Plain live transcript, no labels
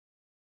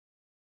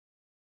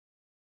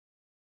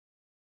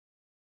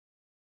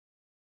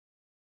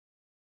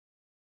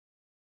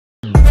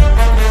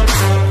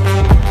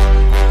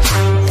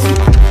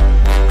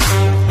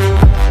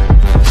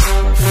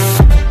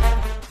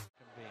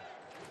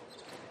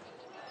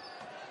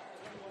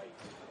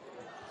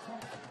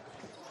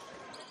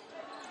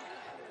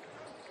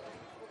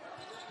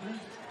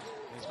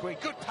Guede,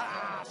 good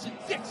pass, and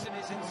Dixon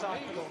is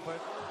inside the goal,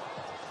 but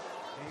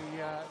he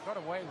got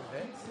away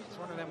with it. It's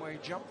one of them where he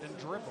jumped and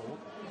dribbled.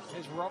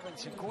 Here's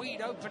Robinson,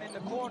 Guede open in the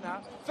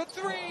corner for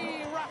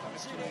three,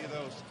 Robinson in.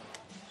 Those.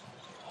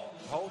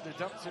 Holder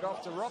dumps it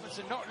off to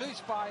Robinson, not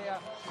loose by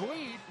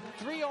Guede.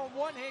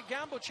 3-on-1 here,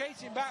 Gamble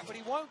chasing back, but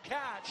he won't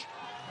catch.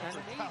 And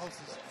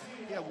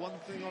yeah, one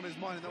thing on his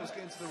mind, and that was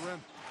getting to the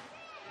rim.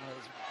 Well,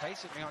 he's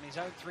basically on his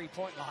own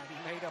three-point line.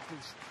 He made up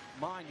his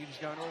mind. He was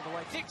going all the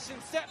way.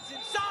 Dixon steps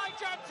inside,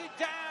 jumps it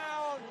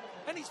down,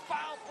 and he's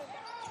fouled for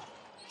that.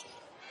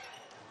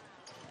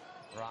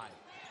 Right.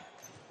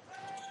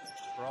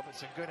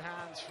 Robertson, good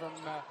hands from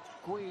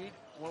Guede.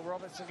 Will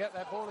Robertson get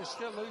that ball? Is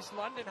still loose.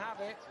 London have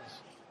it.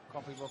 There's a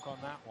copybook on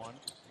that one.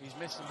 He's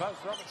missing both.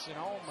 Robertson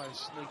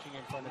almost sneaking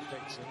in front of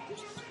Dixon.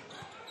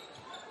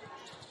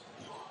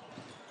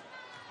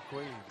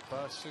 Guede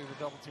bursts through the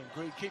double team.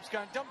 Guede keeps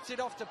going, dumps it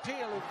off to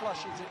Peel, who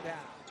flushes it down.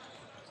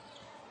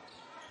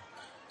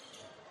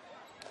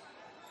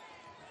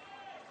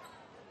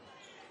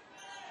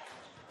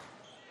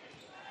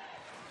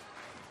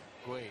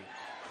 Guede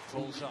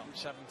pulls up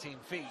 17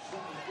 feet,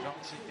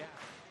 knocks it down.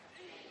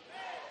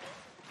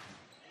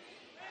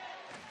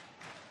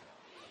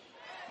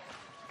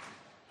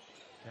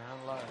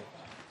 Down low.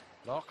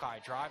 Lockeye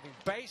driving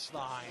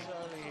baseline.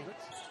 Early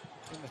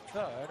in the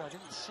third, I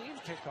didn't see him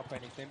pick up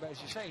anything, but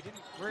as you say, he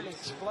didn't really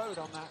explode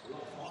on that.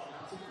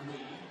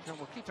 And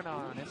we'll keep an eye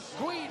on him.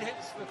 Guede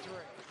hits the three.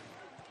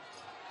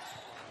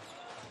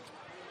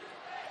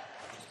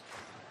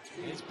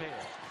 Here's Peel.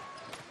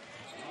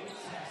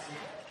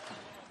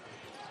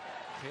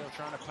 Peel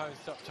trying to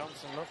post up.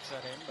 Thompson looks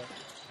at him, but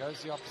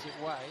goes the opposite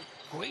way.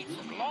 Guede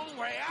from long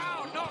way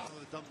out. Not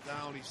the dump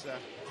down. He's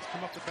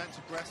come off the bench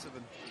aggressive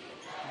and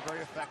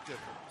very effective.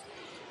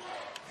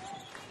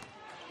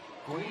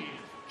 Guede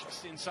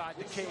just inside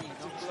the key.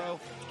 Not low.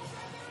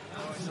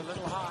 Oh, it's a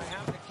little high.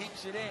 Hampton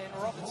keeps it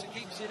in. Robinson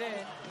keeps it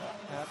in.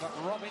 But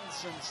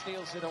Robinson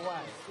steals it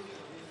away.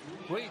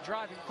 Guede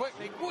driving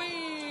quickly.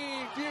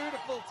 Guede!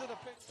 Beautiful to the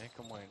pin. They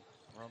can win.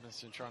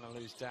 Robinson trying to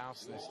lose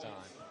Douse this time.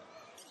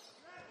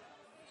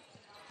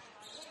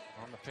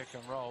 On the pick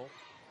and roll.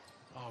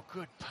 Oh,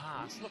 good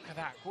pass. Look at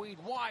that. Guede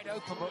wide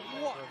open, but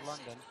what? Of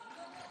London.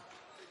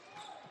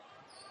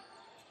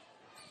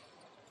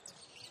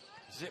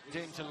 Zipped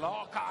into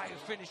Lockeye, who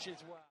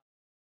finishes well.